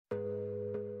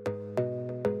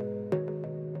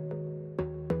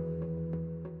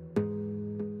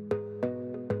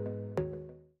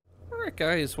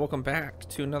guys, welcome back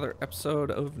to another episode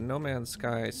of No Man's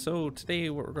Sky. So today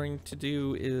what we're going to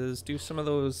do is do some of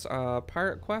those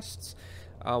pirate quests.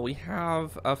 We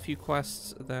have a few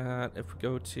quests that if we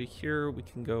go to here, we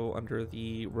can go under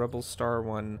the Rebel Star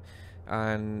one,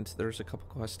 and there's a couple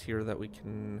quests here that we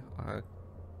can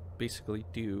basically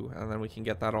do, and then we can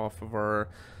get that off of our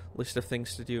list of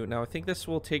things to do. Now I think this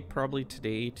will take probably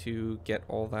today to get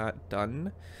all that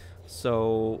done,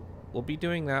 so we'll be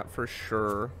doing that for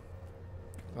sure.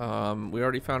 We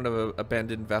already found a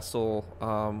abandoned vessel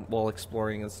while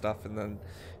exploring and stuff, and then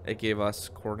it gave us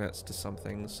coordinates to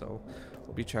something, so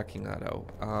we'll be checking that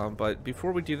out. But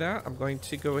before we do that, I'm going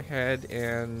to go ahead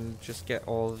and just get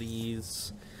all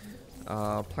these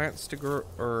plants to grow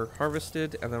or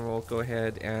harvested, and then we'll go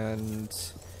ahead and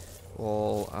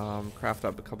we'll craft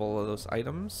up a couple of those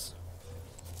items.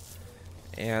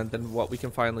 And then what we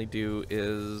can finally do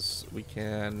is we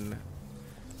can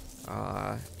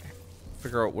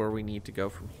figure out where we need to go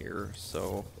from here.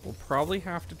 So we'll probably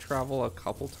have to travel a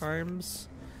couple times,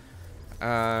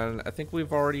 and I think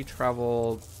we've already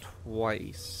traveled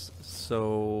twice,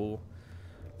 so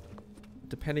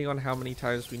depending on how many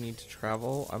times we need to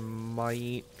travel, I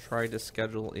might try to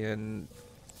schedule in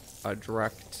a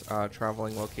direct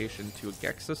traveling location to a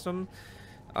GEC system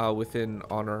within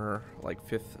on our like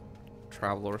 5th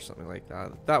travel or something like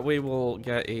that. That way we'll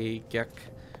get a GEC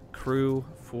crew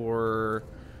for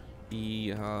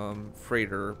the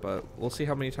freighter, but we'll see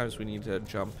how many times we need to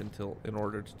jump in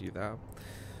order to do that.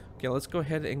 Okay, let's go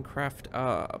ahead and craft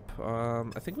up.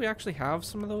 I think we actually have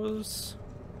some of those.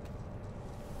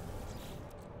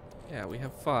 Yeah, we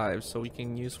have 5, so we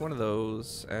can use one of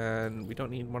those, and we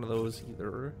don't need one of those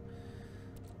either.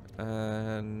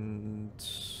 And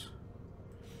let's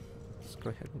go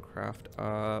ahead and craft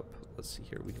up. Let's see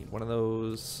here, we need one of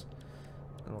those,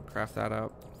 and we'll craft that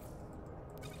up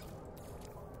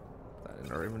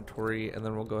in our inventory, and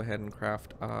then we'll go ahead and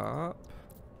craft up.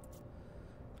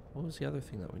 What was the other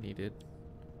thing that we needed?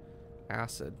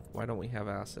 Acid. Why don't we have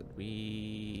acid?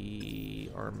 We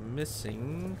are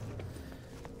missing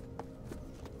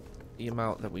the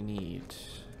amount that we need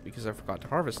because I forgot to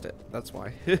harvest it. That's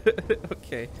why.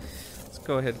 Okay, let's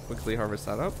go ahead and quickly harvest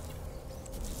that up,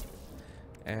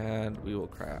 and we will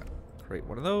create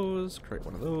one of those, create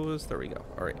one of those. There we go.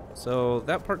 All right, so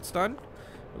that part's done.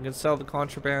 We can sell the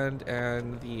contraband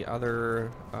and the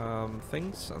other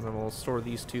things, and then we'll store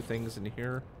these 2 things in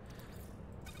here.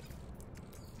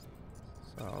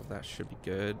 So that should be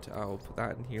good. I'll put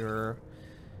that in here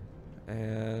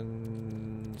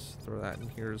and throw that in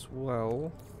here as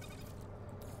well.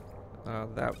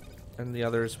 That and the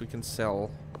others we can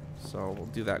sell, so we'll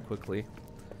do that quickly.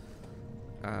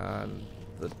 And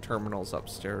the terminal's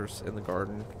upstairs in the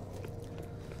garden.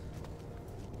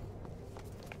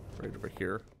 Right over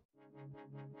here.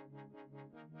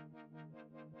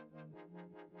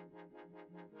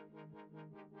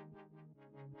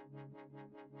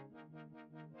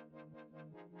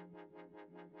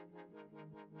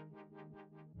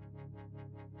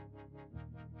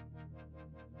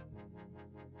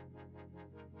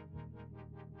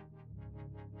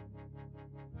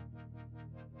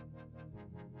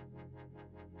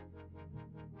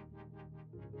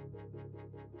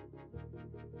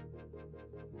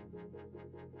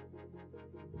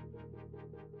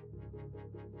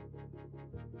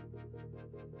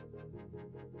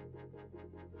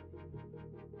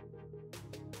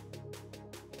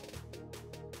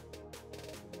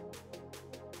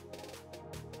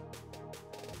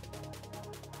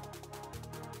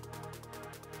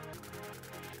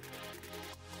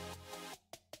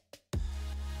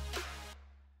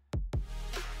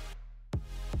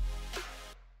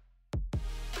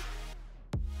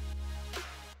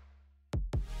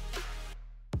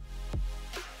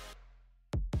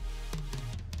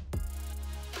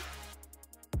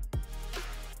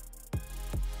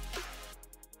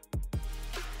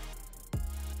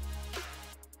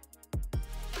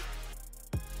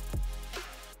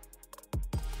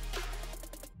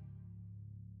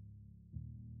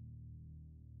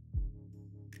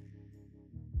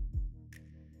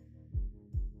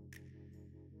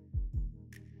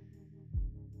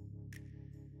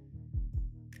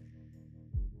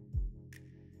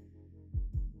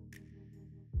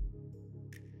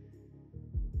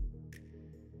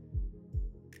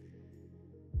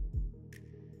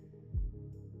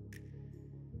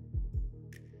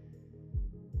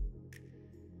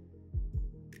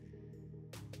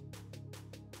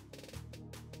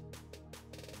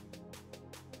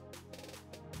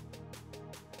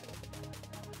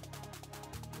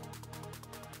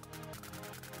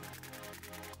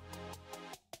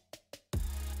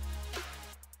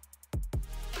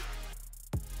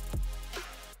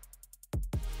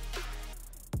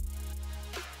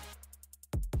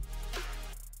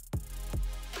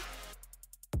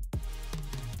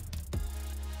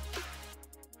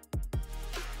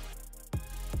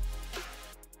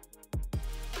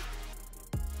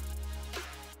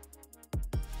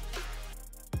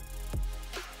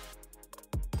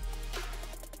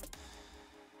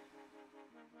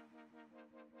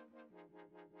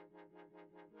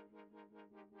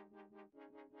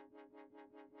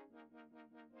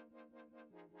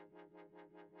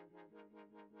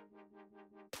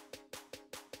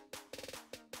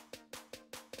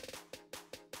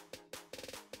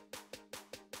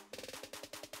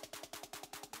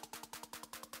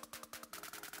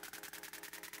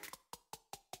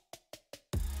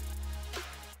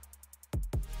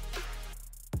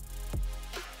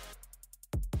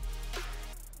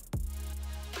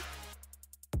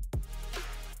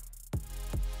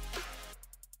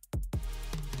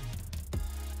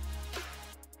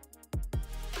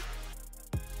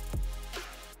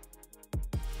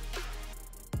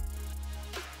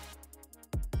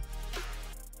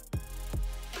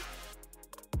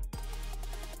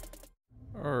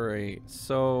 Alright,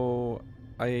 so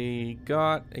I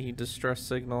got a distress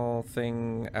signal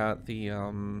thing at the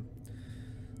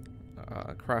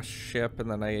crashed ship, and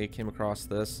then I came across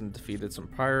this and defeated some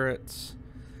pirates.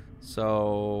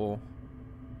 So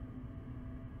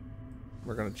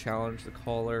we're gonna challenge the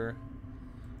caller.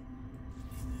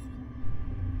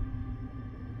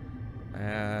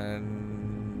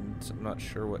 And I'm not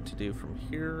sure what to do from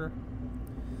here.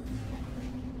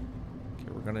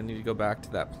 Okay, we're gonna need to go back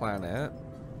to that planet.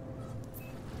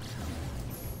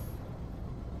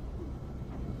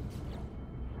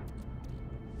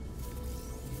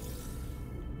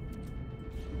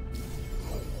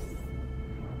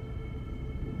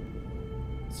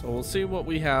 So we'll see what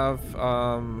we have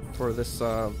for this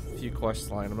few quest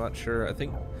line. I'm not sure. I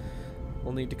think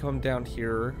we'll need to come down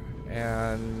here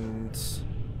and...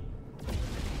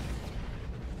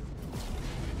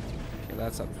 Okay,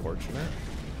 that's unfortunate.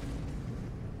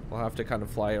 We'll have to kind of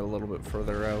fly a little bit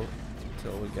further out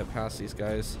until we get past these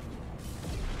guys.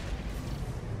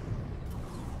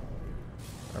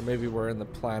 Or maybe we're in the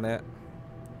planet.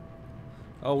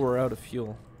 Oh, we're out of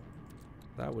fuel.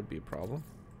 That would be a problem.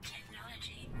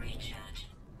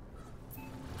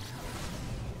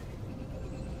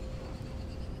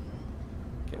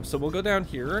 Okay, so we'll go down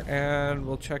here and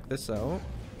we'll check this out.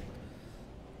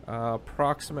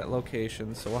 Approximate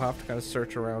location, so we'll have to kind of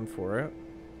search around for it.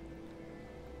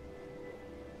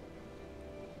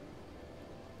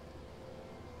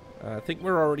 I think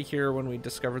we're already here when we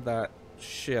discovered that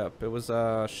ship. It was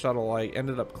a shuttle. I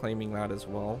ended up claiming that as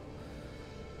well.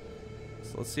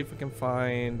 So let's see if we can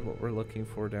find what we're looking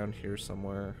for down here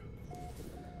somewhere.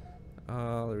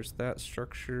 There's that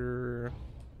structure.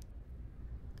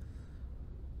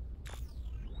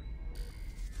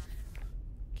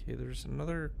 Okay, there's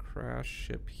another crash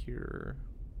ship here.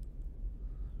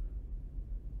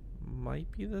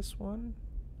 Might be this one.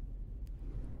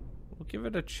 We'll give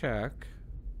it a check.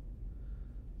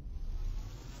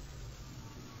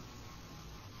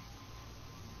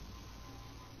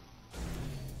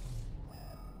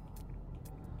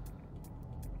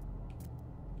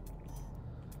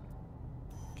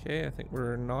 Okay, I think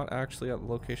we're not actually at the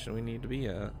location we need to be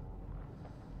at.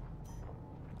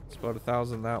 It's about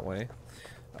 1,000 that way.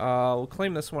 We'll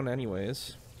claim this one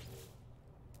anyways.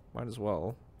 Might as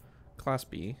well. Class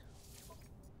B.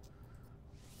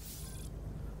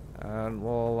 And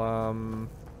we'll,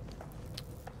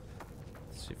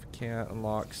 see if we can't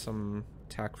unlock some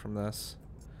tech from this.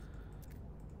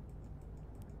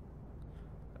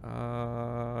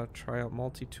 Try out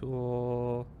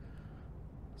multi-tool.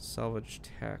 Salvage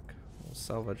tech. We'll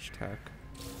salvage tech.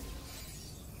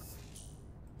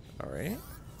 Alright.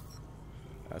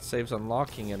 That saves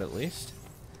unlocking it at least.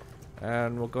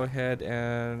 And we'll go ahead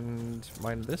and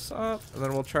mine this up, and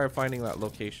then we'll try finding that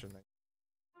location.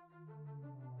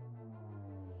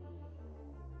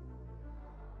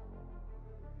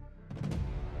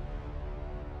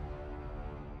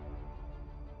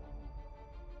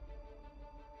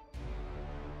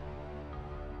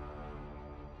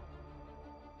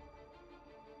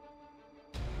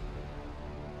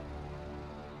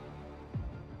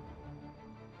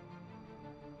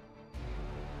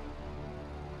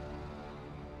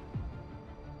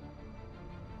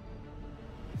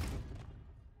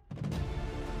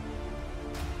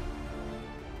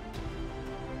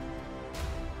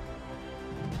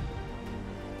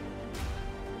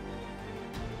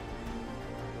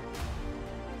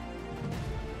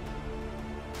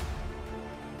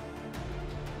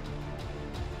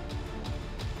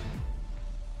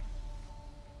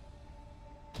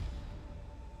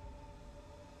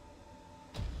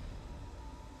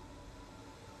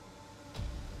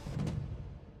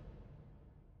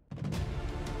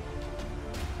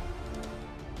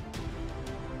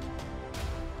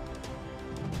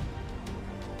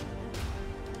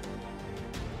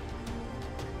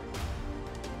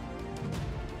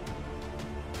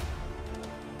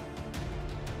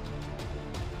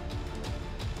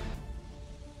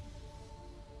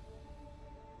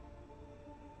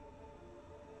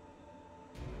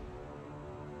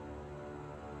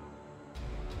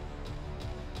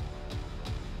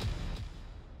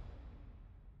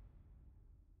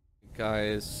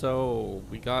 Guys, so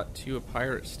we got to a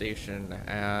pirate station,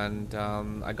 and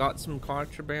I got some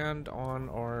contraband on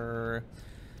our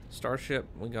starship.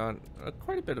 We got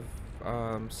quite a bit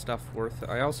of stuff worth it.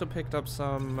 I also picked up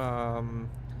some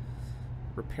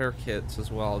repair kits as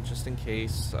well, just in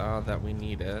case that we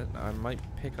need it. I might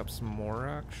pick up some more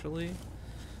actually.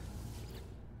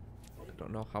 I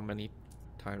don't know how many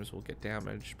times we'll get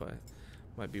damaged, but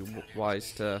might be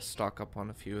wise to stock up on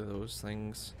a few of those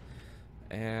things.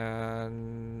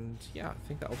 And yeah, I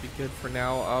think that will be good for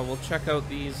now. We'll check out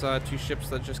these 2 ships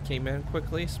that just came in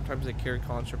quickly. Sometimes they carry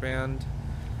contraband.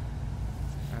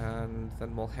 And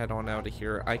then we'll head on out of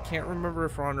here. I can't remember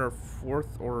if we're on our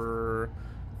 4th or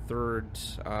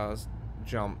 3rd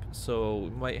jump, so we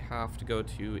might have to go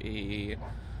to a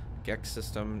Gex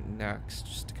system next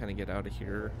just to kind of get out of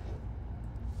here.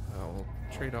 We'll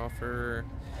trade offer.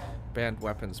 Banned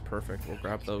weapons, perfect. We'll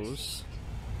grab those.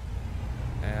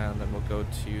 And then we'll go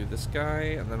to this guy,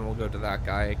 and then we'll go to that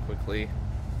guy quickly.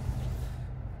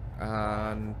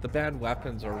 And the banned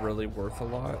weapons are really worth a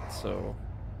lot, so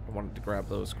I wanted to grab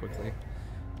those quickly.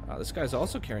 This guy's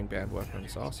also carrying banned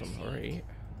weapons. Awesome. Alright.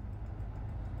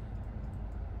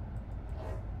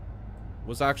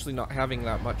 Was actually not having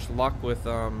that much luck with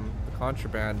the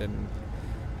contraband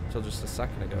until just a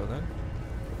second ago then.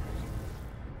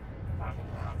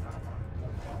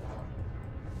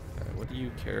 Okay, what do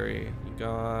you carry? You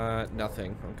got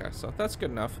nothing. Okay, so that's good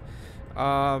enough.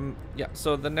 Yeah,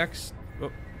 so the next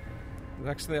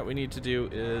thing that we need to do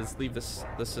is leave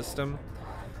the system.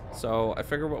 So I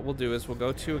figure what we'll do is we'll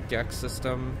go to a Gex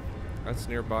system that's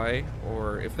nearby,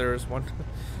 or if there's one,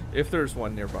 if there's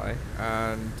one nearby,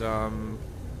 and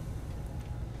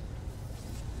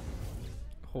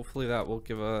hopefully that will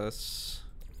give us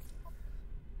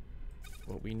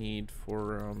what we need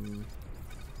for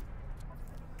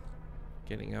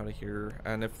getting out of here.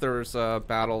 And if there's a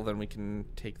battle, then we can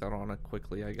take that on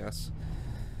quickly, I guess.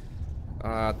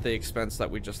 At the expense that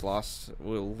we just lost,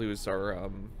 we'll lose our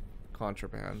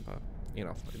contraband, but you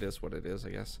know, it is what it is, I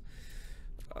guess.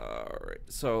 Alright,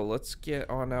 so let's get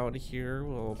on out of here.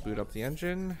 We'll boot up the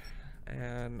engine,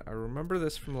 and I remember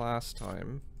this from last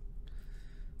time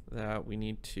that we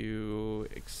need to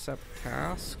accept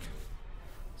task.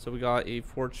 So we got a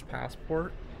forged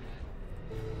passport,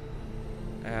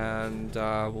 and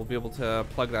we'll be able to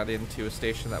plug that into a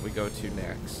station that we go to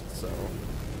next. So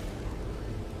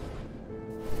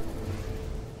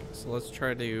let's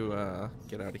try to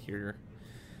get out of here.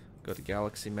 Go to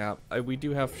galaxy map. We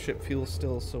do have ship fuel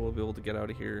still, so we'll be able to get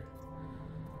out of here.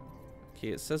 Okay,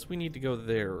 it says we need to go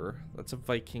there. That's a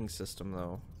Viking system,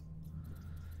 though.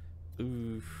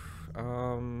 Oof.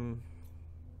 Can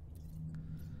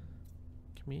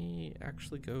we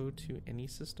actually go to any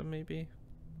system, maybe?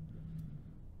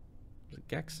 The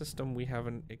Gex system we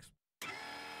haven't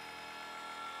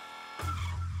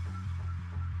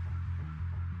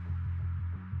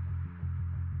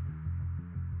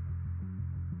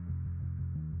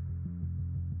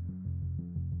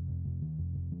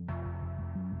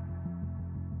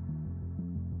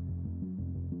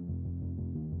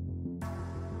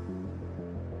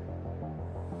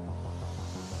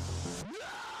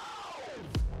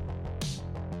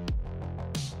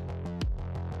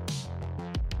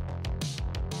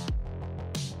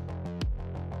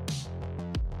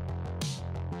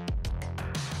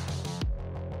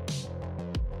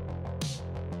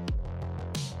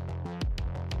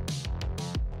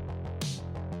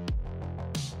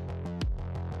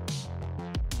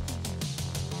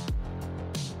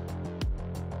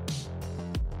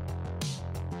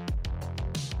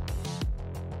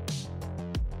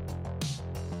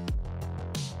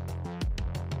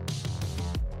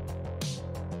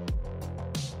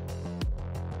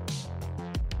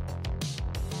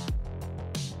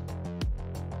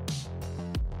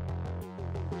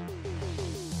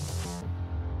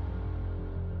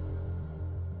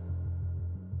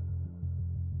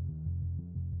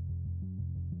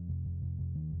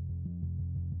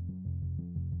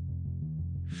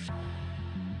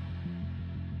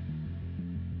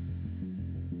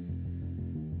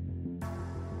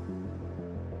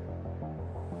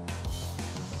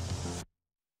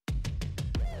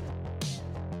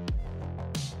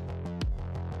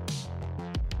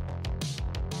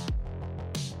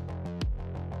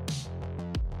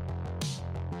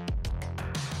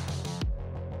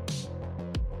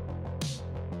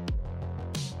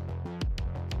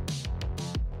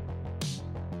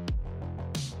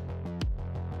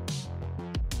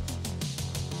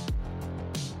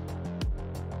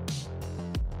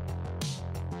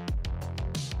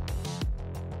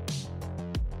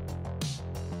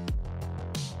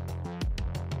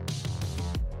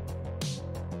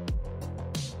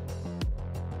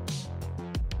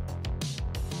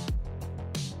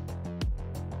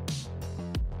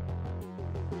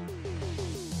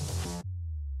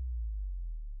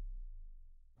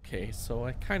Okay, so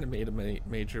I kind of made a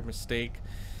major mistake.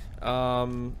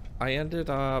 I ended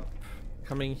up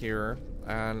coming here,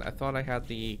 and I thought I had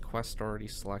the quest already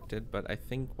selected, but I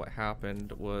think what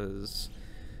happened was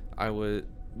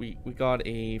we got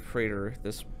a freighter.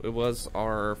 It was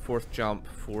our 4th jump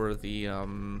for the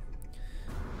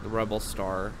Rebel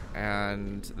Star,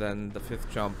 and then the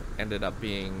 5th jump ended up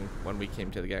being when we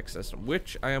came to the Gex system,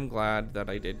 which I am glad that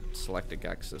I did select a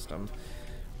Gex system.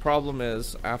 Problem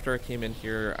is, after I came in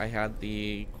here, I had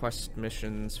the quest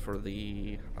missions for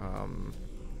the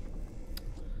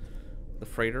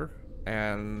freighter,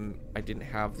 and I didn't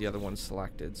have the other one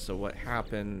selected. So what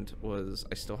happened was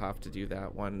I still have to do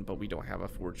that one, but we don't have a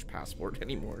forged passport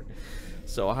anymore.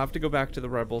 So I'll have to go back to the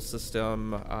Rebel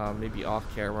system, maybe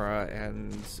off camera,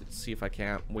 and see if I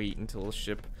can't wait until the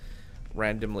ship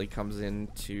randomly comes in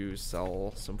to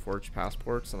sell some forged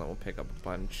passports, and then we'll pick up a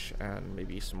bunch and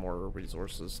maybe some more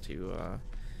resources to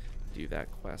do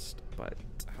that quest. But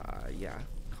yeah,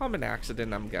 common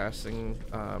accident, I'm guessing.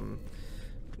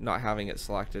 Not having it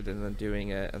selected and then doing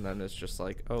it, and then it's just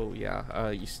like, oh yeah,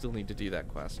 you still need to do that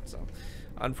quest. So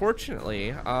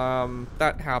unfortunately,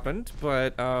 that happened,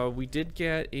 but we did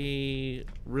get a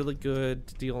really good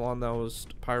deal on those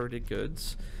pirated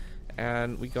goods,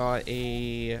 and we got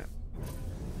a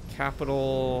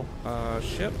capital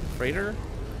ship freighter.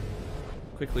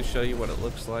 Quickly show you what it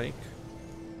looks like.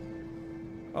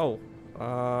 Oh,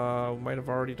 might have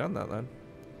already done that then.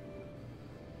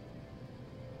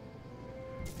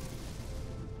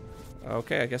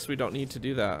 Okay, I guess we don't need to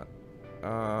do that.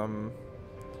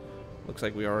 Looks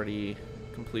like we already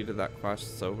completed that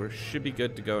quest, so we should be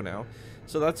good to go now.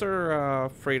 So that's our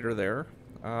freighter there.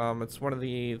 It's one of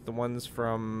the ones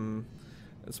from...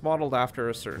 It's modeled after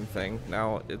a certain thing.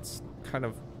 Now, it's kind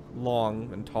of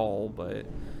long and tall, but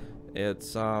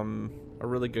it's a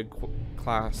really good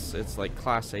class. It's like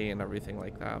Class A and everything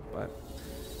like that, but...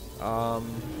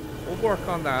 we'll work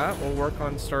on that. We'll work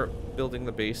on start building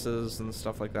the bases and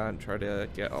stuff like that and try to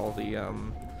get all the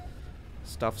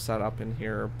stuff set up in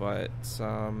here. But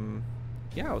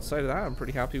yeah, outside of that, I'm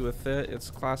pretty happy with it. It's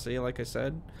Class A, like I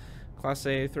said. Class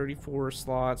A, 34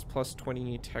 slots plus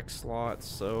 20 tech slots,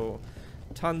 so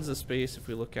tons of space if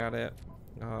we look at it.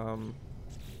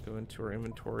 Go into our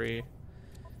inventory.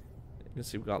 You can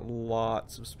see we've got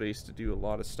lots of space to do a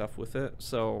lot of stuff with it.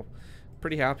 So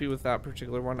pretty happy with that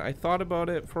particular one. I thought about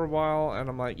it for a while, and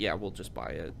I'm like, yeah, we'll just buy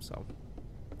it. So,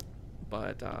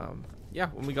 but yeah,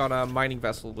 when we got a mining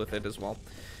vessel with it as well.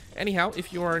 Anyhow,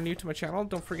 if you are new to my channel,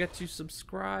 don't forget to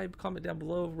subscribe, comment down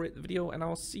below, rate the video, and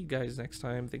I'll see you guys next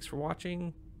time. Thanks for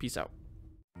watching. Peace out.